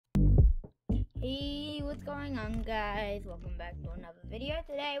Hey, what's going on, guys? Welcome back to another video.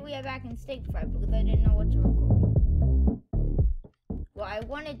 Today we are back in Steak Fright because I didn't know what to record. Well, I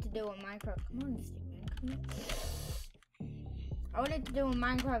wanted to do a Minecraft. Come on, Steak Man. Come on. I wanted to do a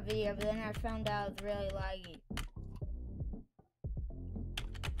Minecraft video, but then I found out it's really laggy.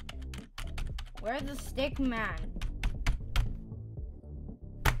 Where's the Stick Man?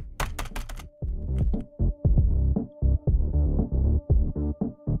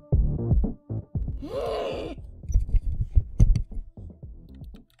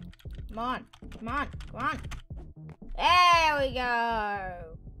 Come on. There we go.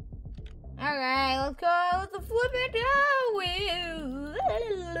 Alright, let's go. Let's flip it down.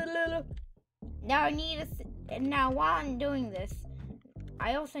 Now while I'm doing this,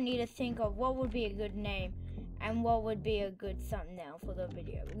 I also need to think of what would be a good name and what would be a good thumbnail for the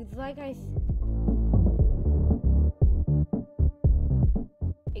video. Because like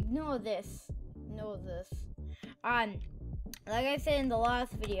ignore this. Like I said in the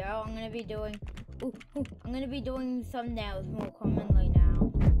last video, I'm gonna be doing thumbnails more commonly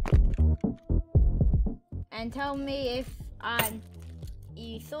now. And tell me if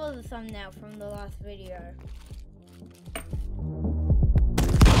you saw the thumbnail from the last video.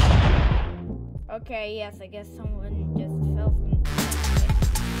 Okay, yes, I guess someone just fell from the sky.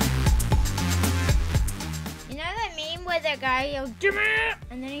 You know that meme where that guy yells, "Jimmy!"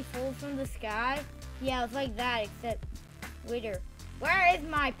 and then he falls from the sky? Yeah, it's like that, except weirder. Where is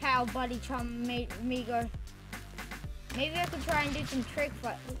my pal, buddy, chum, Migo? Maybe I could try and do some trick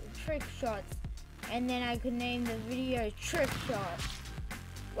shots, and then I could name the video Trick Shot.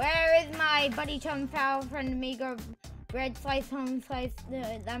 Where is my buddy, chum, pal, friend, Migo? Bread slice, home slice.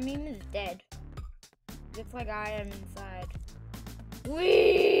 That meme is dead. Looks like I am inside.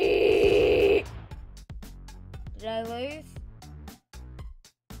 Whee! Did I lose?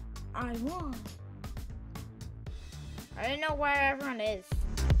 I won. I don't know where everyone is.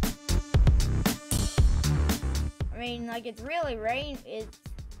 I mean, like, it's really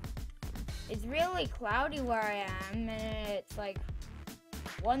it's really cloudy where I am, and it's like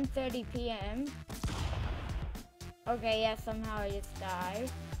 1:30 p.m. Okay, yeah, somehow I just died.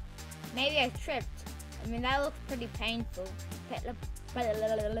 Maybe I tripped. I mean, that looks pretty painful.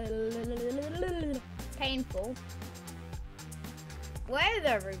 Painful. Where is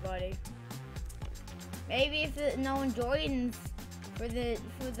everybody? Maybe if no one joins for the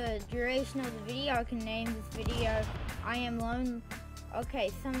duration of the video, I can name this video "I Am Lonely."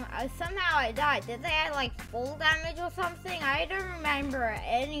 Okay, somehow I died. Did they add like full damage or something? I don't remember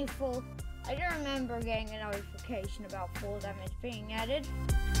I don't remember getting a notification about full damage being added.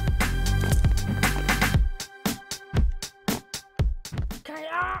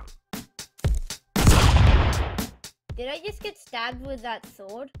 Did I just get stabbed with that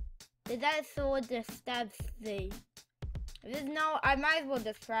sword? Did that sword just stab thee? If there's no, I might as well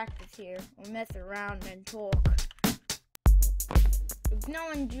just practice here or mess around and talk. If no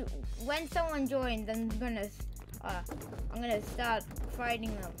one, when someone joins, I'm gonna start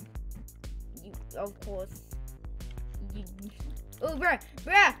fighting them. Of course. Oh, bruh!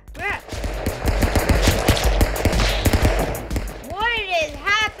 What is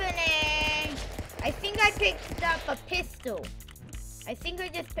happening? I think I picked up a pistol. I think I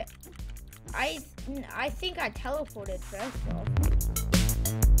just I think I teleported first off.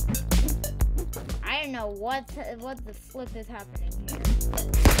 I don't know what the flip is happening here.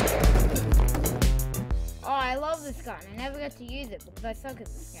 Oh, I love this gun. I never get to use it because I suck at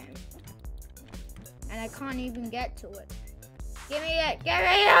this game. And I can't even get to it. Give me it! Give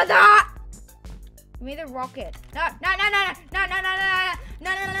me the rocket. No.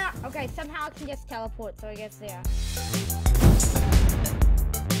 Okay, somehow I can just teleport, so I guess yeah.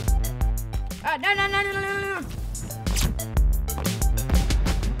 Oh, no. No.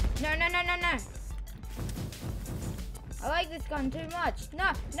 I like this gun too much.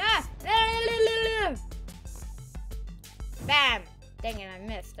 No. Bam. Dang it, I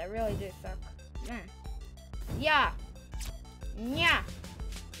missed. I really do suck. Yeah.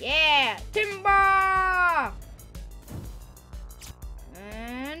 Timber!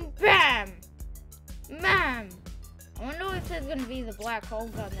 And bam! Bam! I wonder if there's gonna be the black hole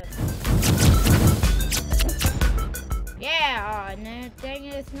gun this. Yeah, oh no, dang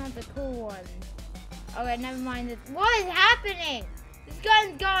it, it's not the cool one. Okay, never mind this. What is happening? This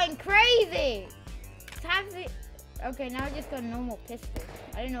gun's going crazy! Okay, now I just got a normal pistol.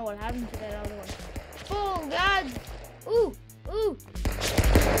 I didn't know what happened to that other one. Oh god! Ooh!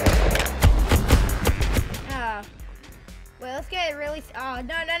 Wait, let's get it really. Oh,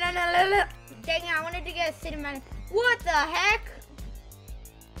 no. Dang it, I wanted to get a cinematic. What the heck?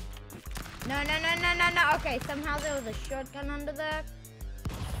 No. Okay, somehow there was a shotgun under there.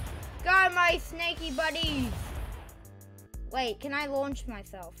 Go, my snaky buddies. Wait, can I launch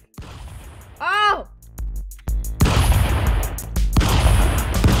myself? Oh!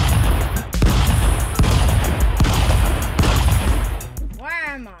 Where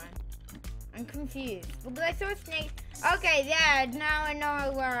am I? I'm confused. Because I saw a snake. Okay, yeah, now I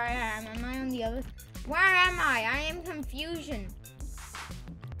know where I am. Am I on the other? Where am I? I am confusion.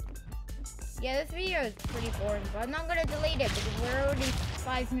 Yeah, this video is pretty boring, but I'm not gonna delete it because we're already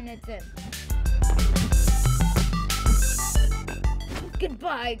 5 minutes in.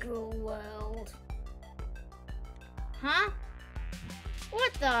 Goodbye, cruel world. Huh?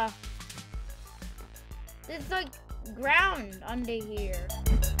 What the? There's like ground under here.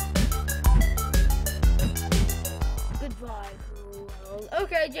 Goodbye, cruel world.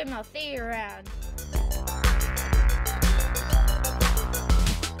 Okay, Jim, I'll see you around.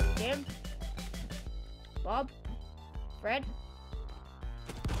 Jim? Bob? Fred?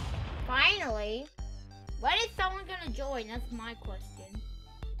 Finally? When is someone gonna join? That's my question.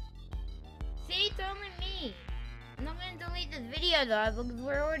 See, it's only me. I'm not gonna delete this video though because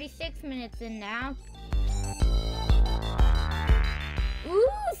we're already 6 minutes in now. Ooh,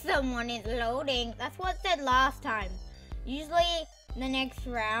 someone is loading. That's what it said last time. Usually the next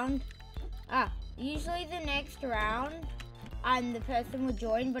round. Usually the next round the person will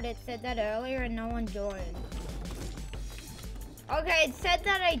join, but it said that earlier and no one joined. Okay, it said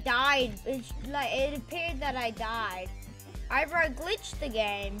that I died. It appeared that I died. Either I glitched the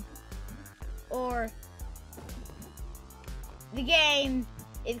game, or the game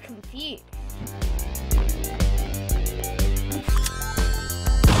is confused.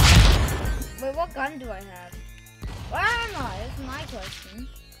 Wait, what gun do I have? Where am I? That's my question.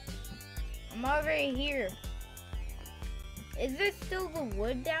 I'm over here. Is there still the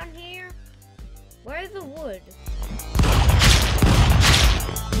wood down here? Where's the wood?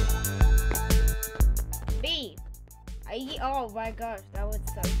 B. Oh my gosh, that would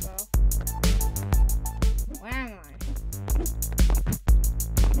suck, bro. Where am I?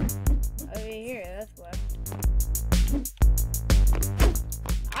 Over here, that's what.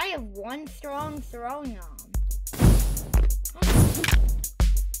 I have one strong throwing arm.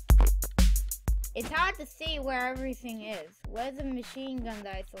 It's hard to see where everything is. Where's the machine gun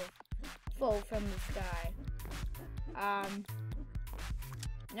that I saw fall from the sky?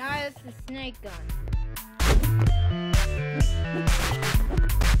 No, it's the snake gun.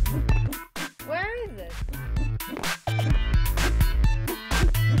 Where is it?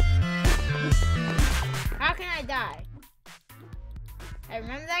 How can I die? I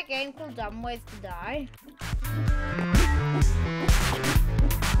remember that game called Dumb Ways to Die.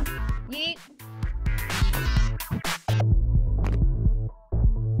 Yeet.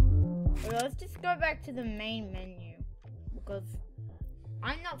 Well, let's just go back to the main menu because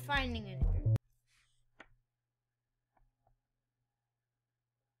I'm not finding anything.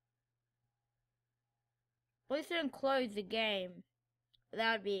 Please don't close the game.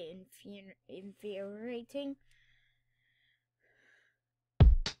 That would be infuriating.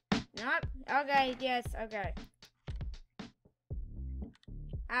 Nope. Okay, yes, okay.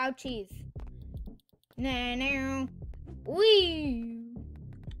 Ouchies. No. Wee.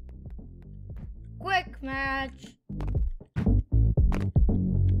 Quick match.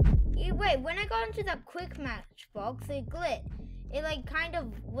 Wait, when I got into the quick match box, it glitched. It like kind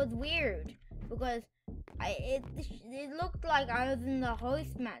of was weird because it looked like I was in the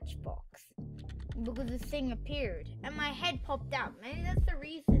host match box because this thing appeared and my head popped out. Maybe that's the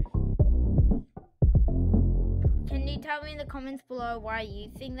reason. Can you tell me in the comments below why you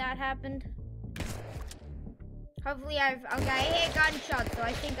think that happened? Hopefully okay, I hear gunshots, so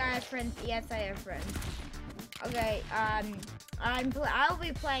I think I have friends. Yes, I have friends. Okay, I'll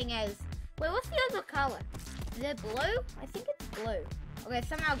be playing as, wait, what's the other color? Is it blue? I think it's blue. Okay,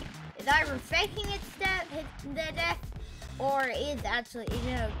 somehow, it's either faking their death, or it's actually,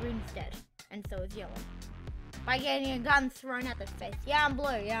 green's dead, and so is yellow. By getting a gun thrown at the face. Yeah, I'm blue,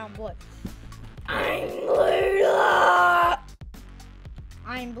 I'm blue. I'm blue!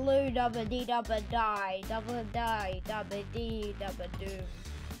 I'm blue, double D, double die, double D, double doom.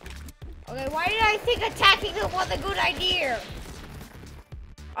 Okay, why did I think attacking them was a good idea?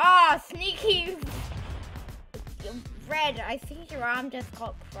 Ah, sneaky red. I think your arm just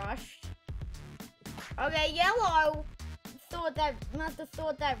got crushed. Okay, yellow must have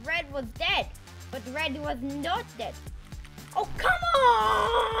thought that red was dead, but red was not dead. Oh, come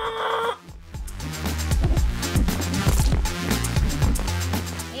on!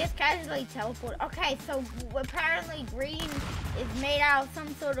 just casually teleport. Okay, so apparently green is made out of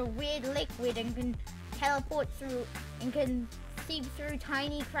some sort of weird liquid and can teleport through and can seep through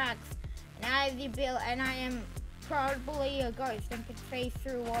tiny cracks. And I have the ability, and I am probably a ghost and can phase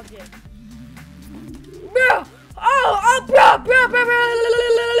through objects. Bro! Oh, bro!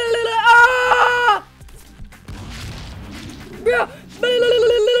 Ah! Bro!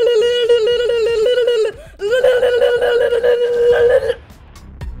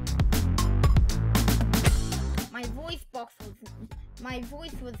 My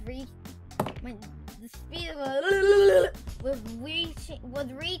voice was the speed was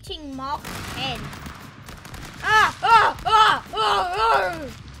reaching Mach 10.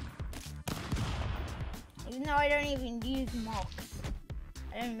 Even though I don't even use Machs.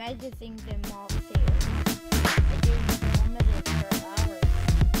 I don't measure things in Machs here. I do kilometers per hour.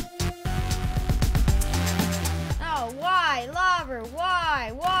 Oh, why? Lava,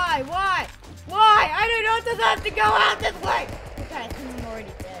 why? I don't know if this has to go out this way! Okay, I think I'm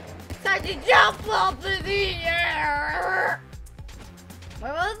already dead. Time to jump up in the air!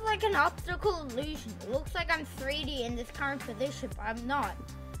 Well, it looks like an optical illusion. It looks like I'm 3D in this current position, but I'm not.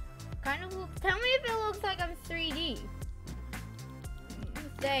 Kind of. Tell me if it looks like I'm 3D.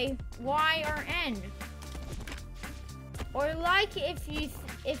 Say Y or N. Or like if you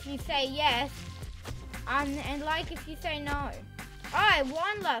say yes, and like if you say no. I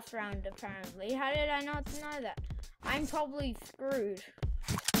won last round apparently. How did I not know that? I'm probably screwed.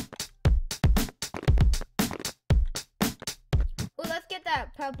 Oh, let's get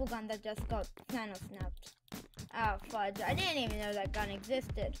that purple gun that just got Thanos snapped. Oh, fudge. I didn't even know that gun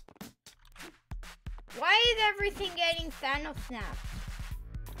existed. Why is everything getting Thanos snapped?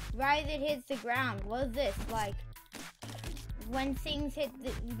 Right as it hits the ground. What is this? Like, when things hit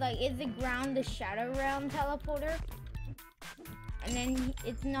the, like, is the ground the Shadow Realm teleporter? And then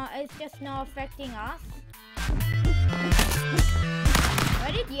it's just not affecting us?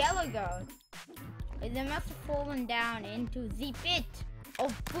 Where did yellow go? They must have fallen down into the pit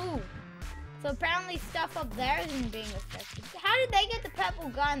of poo. So apparently stuff up there isn't being affected. How did they get the purple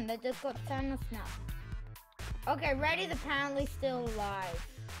gun that just got Thanos now? Okay, Red is apparently still alive.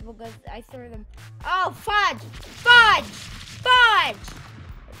 Because I saw them. Oh, fudge!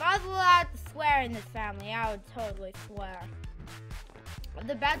 If I was allowed to swear in this family, I would totally swear. I was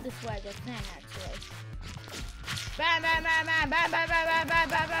about to swear just then, actually. Bam, bam, bam, bam, bam, bam, bam, bam,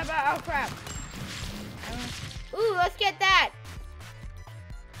 bam, bam, bam. Oh, crap. Ooh, let's get that.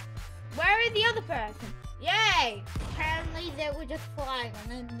 Where is the other person? Yay! Apparently they were just flying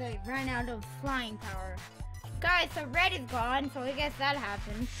and then they ran out of flying power. Guys, so Red is gone, so I guess that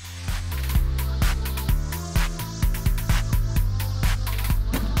happened.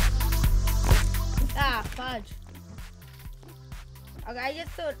 Ah, fudge. Okay, I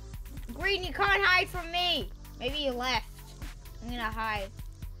just thought, Green, you can't hide from me. Maybe you left. I'm gonna hide.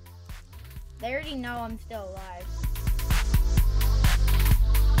 They already know I'm still alive.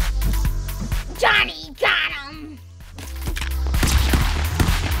 Johnny got him!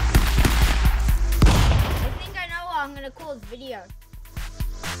 I think I know what I'm gonna call this video.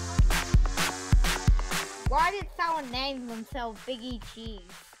 Why did someone name themselves Biggie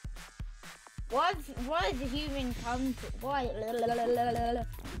Cheese? What does a human come to? What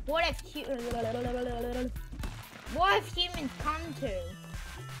if humans come to?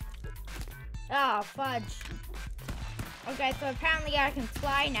 Oh, fudge. Okay, so apparently I can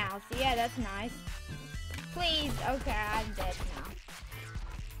fly now. So yeah, that's nice. Please, okay, I'm dead now.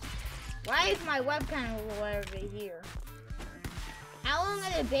 Why is my webcam over here? How long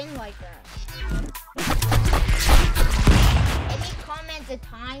has it been like that? Any comment the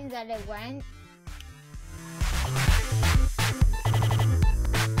time that it went?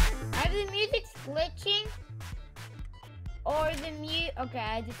 Either the music's glitching or the okay,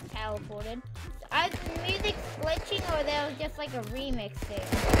 I just teleported. Either the music's glitching or there was just like a remix there.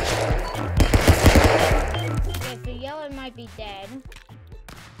 Okay, so yellow might be dead.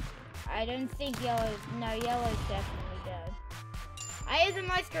 I don't think yellow's definitely dead. I have the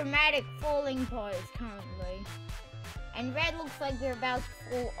most dramatic falling pose currently. And red looks like they're about to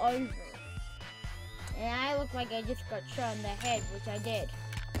fall over. And I look like I just got shot in the head, which I did.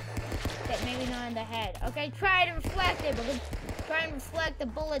 But maybe not in the head. Okay, try to reflect it, because try and reflect the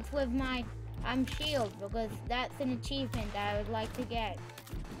bullets with my shield, because that's an achievement that I would like to get.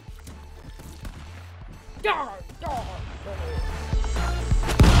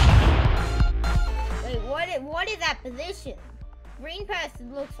 Wait, what is that position? Green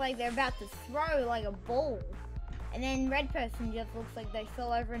person looks like they're about to throw like a ball. And then red person just looks like they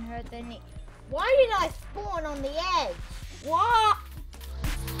fell over and hurt their knee. Why did I spawn on the edge? What?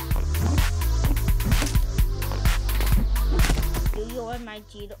 Do you want my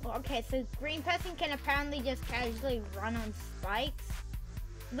Cheeto? Okay, so green person can apparently just casually run on spikes.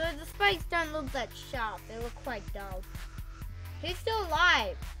 But the spikes don't look that sharp. They look quite dull. He's still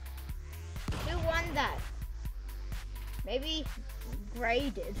alive. Who won that? Maybe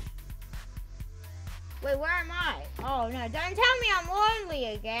graded. Wait, where am I? Oh no, don't tell me I'm lonely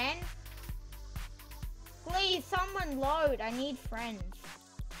again. Please, someone load. I need friends.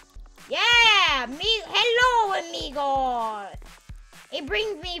 Yeah, hello, amigos. It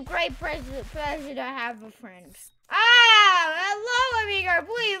brings me great pleasure to have a friend. Ah, hello, amigo.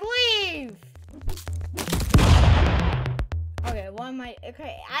 Please leave. Okay, what am I?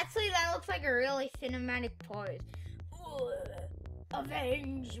 Okay, actually, that looks like a really cinematic pose.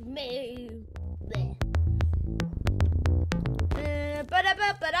 Avenge me.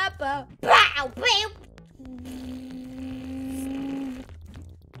 Ba-da-ba-ba-da-ba. Pow, pow.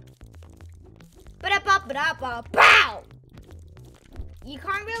 Ba-da-ba-ba-da-ba. Pow. You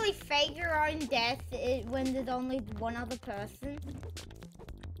can't really fake your own death when there's only one other person.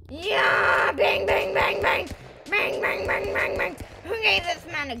 Yeah! Bang, bang, bang, bang! Bang, bang, bang, bang, bang! Who gave this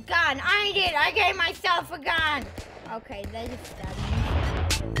man a gun? I did! I gave myself a gun! Okay, they just stabbed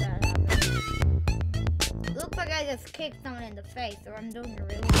me. Looks like I just kicked someone in the face, or I'm doing it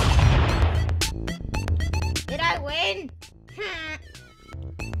really bad. Did I win?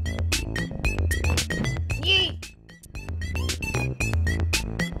 Yeet!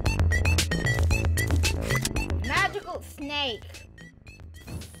 Magical snake.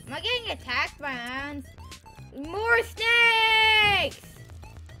 Am I getting attacked by ants? More snakes!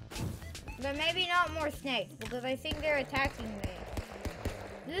 But maybe not more snakes, because I think they're attacking me.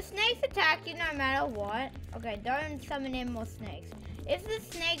 Do the snakes attack you no matter what? Okay, don't summon in more snakes. If the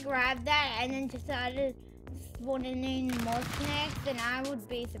snake grabbed that and then decided spawning in more snakes, then I would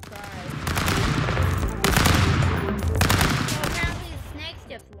be surprised. So apparently the snakes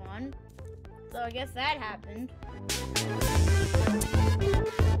just won. So I guess that happened.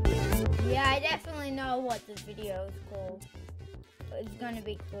 Yeah, I definitely know what this video is called. It's gonna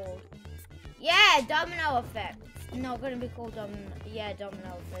be called. Yeah, domino effect. It's not gonna be called domino. Yeah,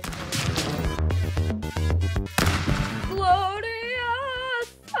 domino effect. Glorious.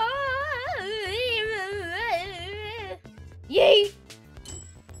 Yeet.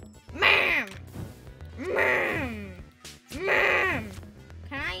 Ma'am. Ma'am. Ma'am.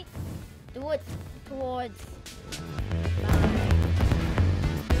 Can I do it towards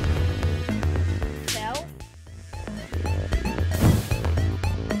self?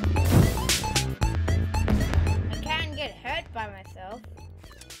 I can't get hurt by myself.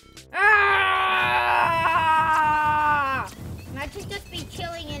 Ah! Imagine just be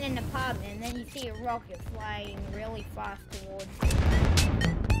chilling in an apartment and then you see a rocket flying really fast towards you.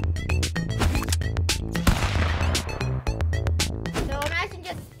 So imagine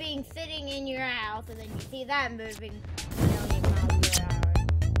just being sitting in your house and then you see that moving a million miles per hour.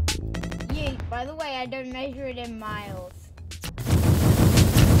 Yeah, by the way, I don't measure it in miles.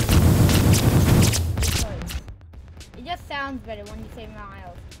 It just sounds better when you say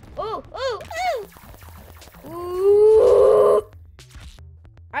miles. Ooh, ooh, ooh! Ooh!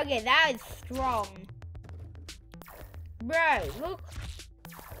 Okay, that is strong. Bro, look.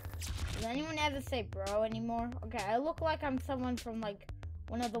 Does anyone ever say bro anymore? Okay, I look like I'm someone from like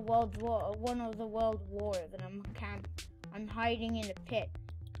one of the world wars, and I'm hiding in a pit.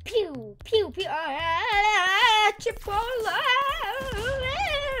 Pew, pew, pew. Chipotle.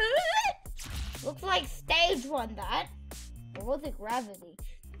 Looks like stage one, that. Or was it gravity?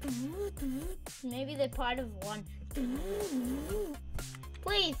 Maybe they're part of one.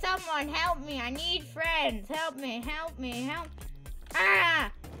 Please, someone help me. I need friends. Help me, help me, help.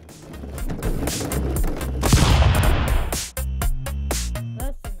 Ah!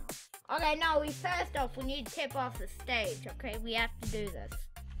 That's enough. Okay, no, first off, we need to tip off the stage, okay? We have to do this.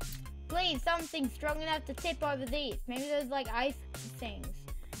 Please, something strong enough to tip over these. Maybe there's like ice things.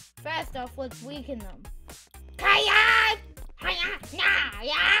 First off, let's weaken them.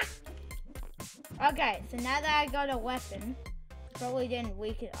 Okay, so now that I got a weapon, probably didn't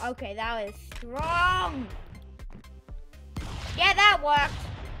weaken. Okay, that was strong. Yeah, that worked.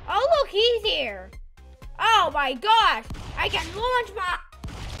 Oh, look, he's here. Oh my gosh, I can launch my...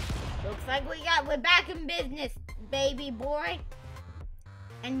 Looks like we're back in business, baby boy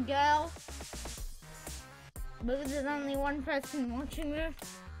and girl. But there's only one person watching this.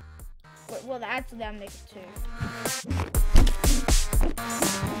 Well, actually, that makes it two.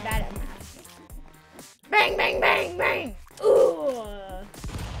 That enough. Bang, bang, bang, bang. Ooh.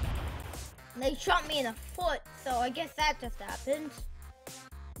 They shot me in the foot, so I guess that just happened.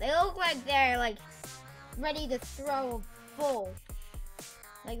 They look like they're like ready to throw a full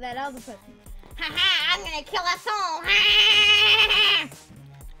Like that other person. Haha, I'm gonna kill us all. Ha!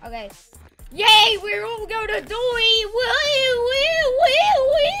 Okay. Yay, we're all gonna do it. Woo!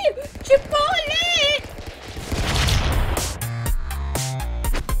 Chipotle!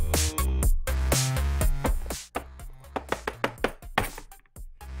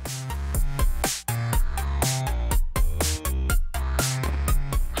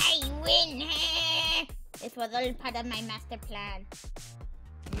 This was all part of my master plan.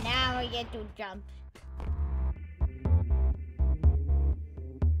 Now I get to jump.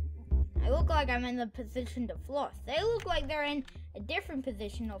 I look like I'm in the position to floss. They look like they're in a different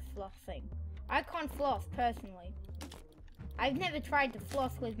position of flossing. I can't floss personally. I've never tried to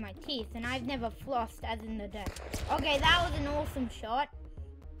floss with my teeth, and I've never flossed as in the day. Okay, that was an awesome shot.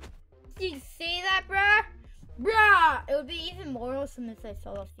 Did you see that, bruh? Bruh! It would be even more awesome if I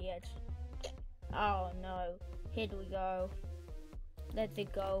fell off the edge. Oh no, here we go. Let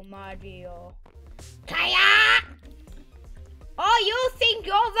it go, Mario. Kaya! Oh, you think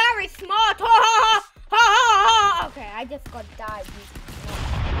you're very smart? Ha ha ha ha! Okay, I just got died.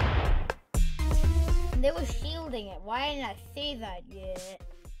 They were shielding it. Why didn't I see that yet?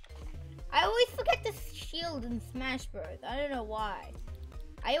 I always forget to shield in Smash Bros. I don't know why.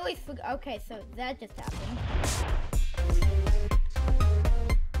 I always forget. Okay, so that just happened.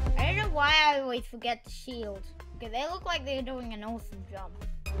 I don't know why I always forget to shield. Okay, they look like they're doing an awesome jump.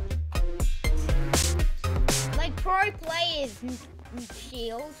 Like pro players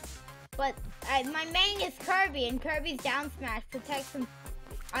shield, but my main is Kirby, and Kirby's down smash protects him.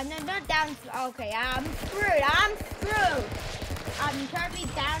 No, not down. Okay, I'm screwed.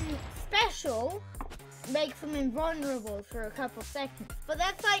 Kirby's down special makes him invulnerable for a couple seconds, but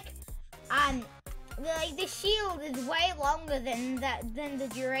that's like the shield is way longer than the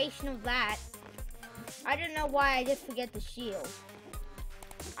duration of that. I don't know why I just forget the shield.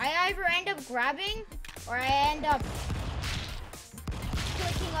 I either end up grabbing or I end up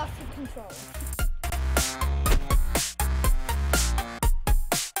clicking off the control.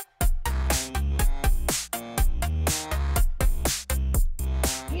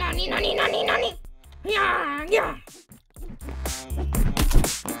 Nani. Yeah.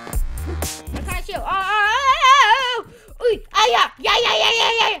 I can't shield. Yeah.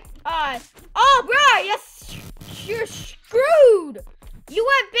 Oh, bro, you're screwed. You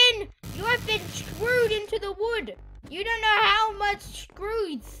have been screwed into the wood. You don't know how much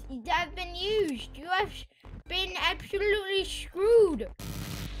screws have been used. You have been absolutely screwed.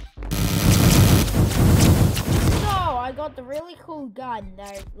 So I got the really cool gun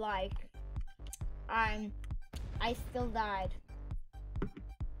that I still died.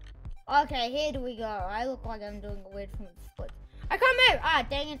 Okay, here do we go. I look like I'm doing a weird from the split. I can't move. Ah,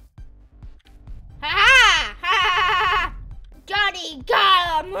 dang it. Ha! Johnny,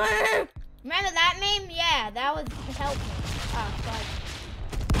 got him! Remember that meme? Yeah, that was helpful. Oh, God.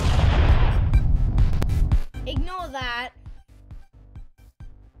 Ignore that.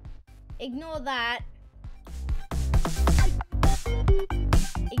 Ignore that.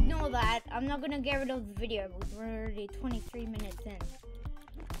 I'm not gonna get rid of the video. We're already 23 minutes in.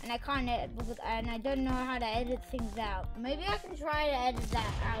 And I can't edit, and I don't know how to edit things out. Maybe I can try to edit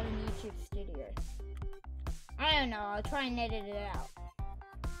that out in YouTube Studio. I don't know, I'll try and edit it out.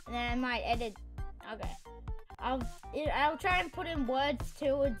 And then I might edit, okay. I'll try and put in words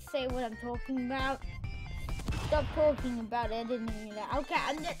too and say what I'm talking about. Stop talking about editing it out. Okay,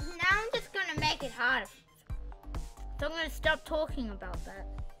 I'm just gonna make it harder. So I'm gonna stop talking about that.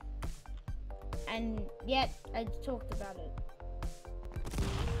 And yet, I talked about it.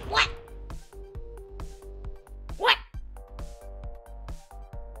 What?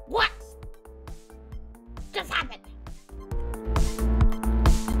 Just happened?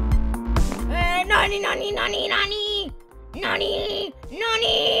 Nani!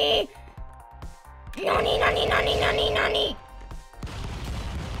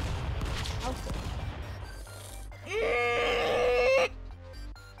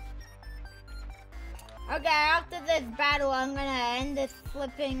 Okay, after this battle, I'm gonna end this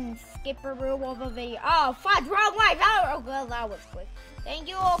flipping skipperoo of a video. Oh, fudge, wrong way! Oh, well, that was quick. Thank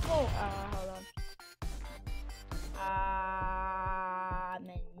you all for. Hold on.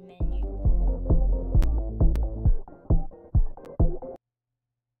 Menu.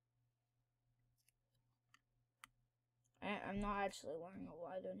 I'm not actually wearing a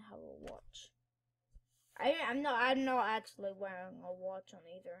watch. I don't have a watch. I'm not actually wearing a watch on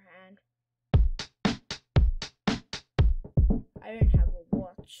either hand. I don't have a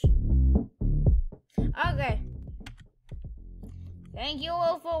watch. Okay. Thank you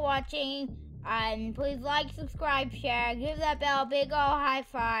all for watching. And please like, subscribe, share, give that bell a big ol' high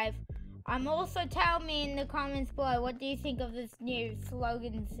five. Also tell me in the comments below, what do you think of this new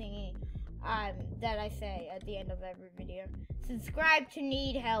slogan thingy that I say at the end of every video. Subscribe to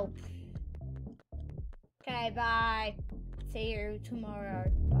need help. Okay, bye. See you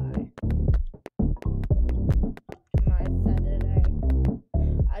tomorrow. Bye. Tomorrow's Saturday.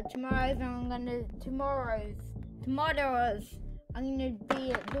 Tomorrow's I'm gonna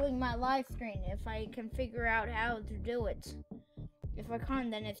be doing my live stream if I can figure out how to do it. If I can't,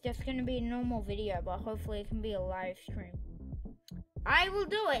 then it's just gonna be a normal video, but hopefully it can be a live stream. I will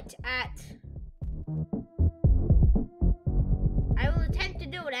do it I will attempt to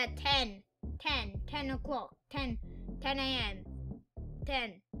do it at 10 o'clock, 10 a.m.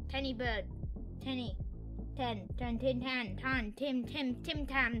 10 bird, 10, Tim,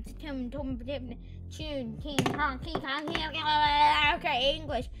 tune, okay,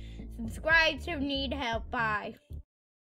 English. Subscribe to Need Help, bye.